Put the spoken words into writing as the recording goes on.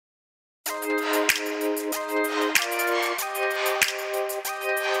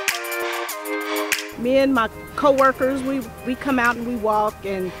Me and my co-workers, we come out and we walk,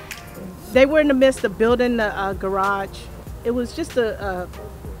 and they were in the midst of building the garage. It was just a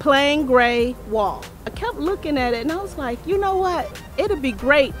plain gray wall. I kept looking at it and I was like, you know what? It'd be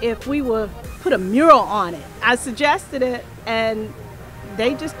great if we would put a mural on it. I suggested it and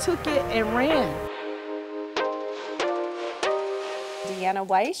they just took it and ran. Deanna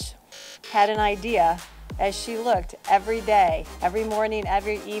Weish had an idea as she looked every day, every morning,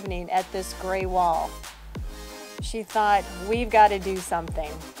 every evening at this gray wall. She thought, we've got to do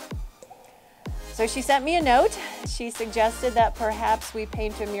something. So she sent me a note. She suggested that perhaps we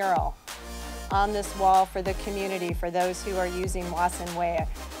paint a mural on this wall for the community, for those who are using Wasson Way.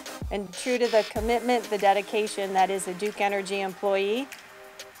 And true to the commitment, the dedication that is a Duke Energy employee,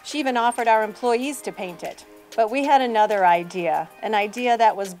 she even offered our employees to paint it. But we had another idea, an idea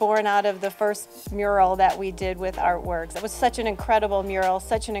that was born out of the first mural that we did with Artworks. It was such an incredible mural,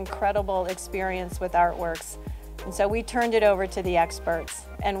 such an incredible experience with Artworks. And so we turned it over to the experts,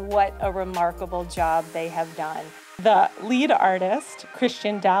 and what a remarkable job they have done. The lead artist,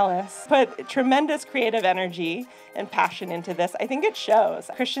 Christian Dallas, put tremendous creative energy and passion into this. I think it shows.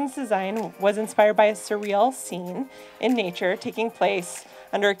 Christian's design was inspired by a surreal scene in nature taking place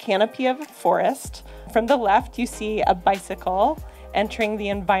under a canopy of forest. From the left, you see a bicycle entering the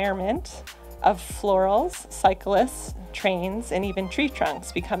environment of florals, cyclists, trains, and even tree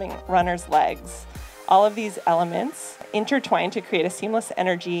trunks becoming runners' legs. All of these elements intertwine to create a seamless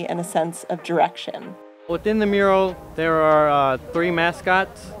energy and a sense of direction. Within the mural, there are 3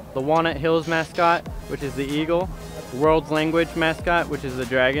 mascots. The Walnut Hills mascot, which is the eagle, World's Language mascot, which is the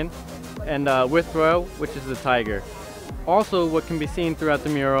dragon, and Withrow, which is the tiger. Also, what can be seen throughout the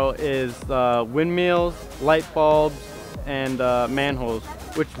mural is windmills, light bulbs, and manholes,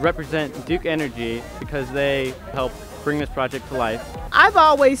 which represent Duke Energy because they help bring this project to life. I've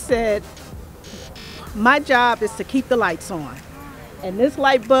always said my job is to keep the lights on, and this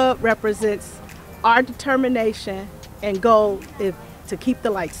light bulb represents our determination and goal is to keep the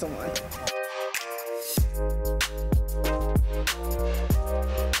lights on.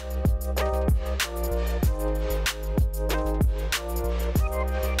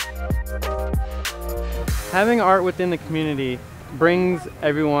 Having art within the community brings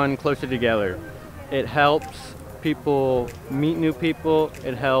everyone closer together. It helps people meet new people.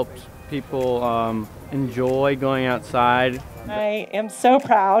 It helps people enjoy going outside. I am so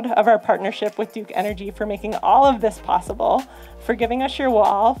proud of our partnership with Duke Energy for making all of this possible, for giving us your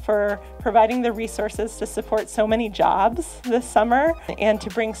wall, for providing the resources to support so many jobs this summer, and to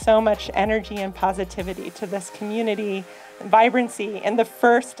bring so much energy and positivity to this community, vibrancy, and the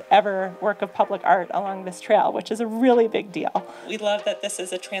first ever work of public art along this trail, which is a really big deal. We love that this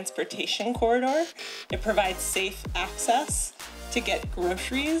is a transportation corridor. It provides safe access to get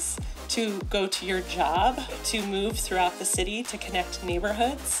groceries, to go to your job, to move throughout the city, to connect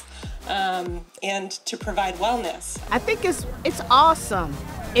neighborhoods, and to provide wellness. I think it's awesome.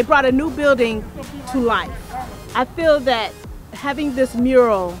 It brought a new building to life. I feel that having this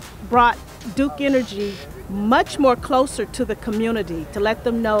mural brought Duke Energy much more closer to the community, to let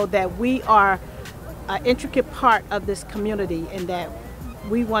them know that we are an intricate part of this community and that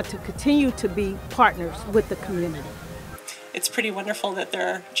we want to continue to be partners with the community. It's pretty wonderful that there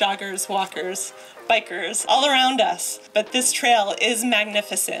are joggers, walkers, bikers all around us, but this trail is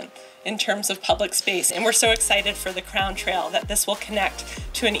magnificent in terms of public space, and we're so excited for the Crown Trail that this will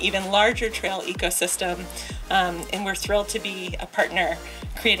connect to an even larger trail ecosystem, and we're thrilled to be a partner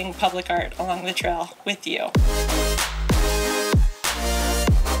creating public art along the trail with you.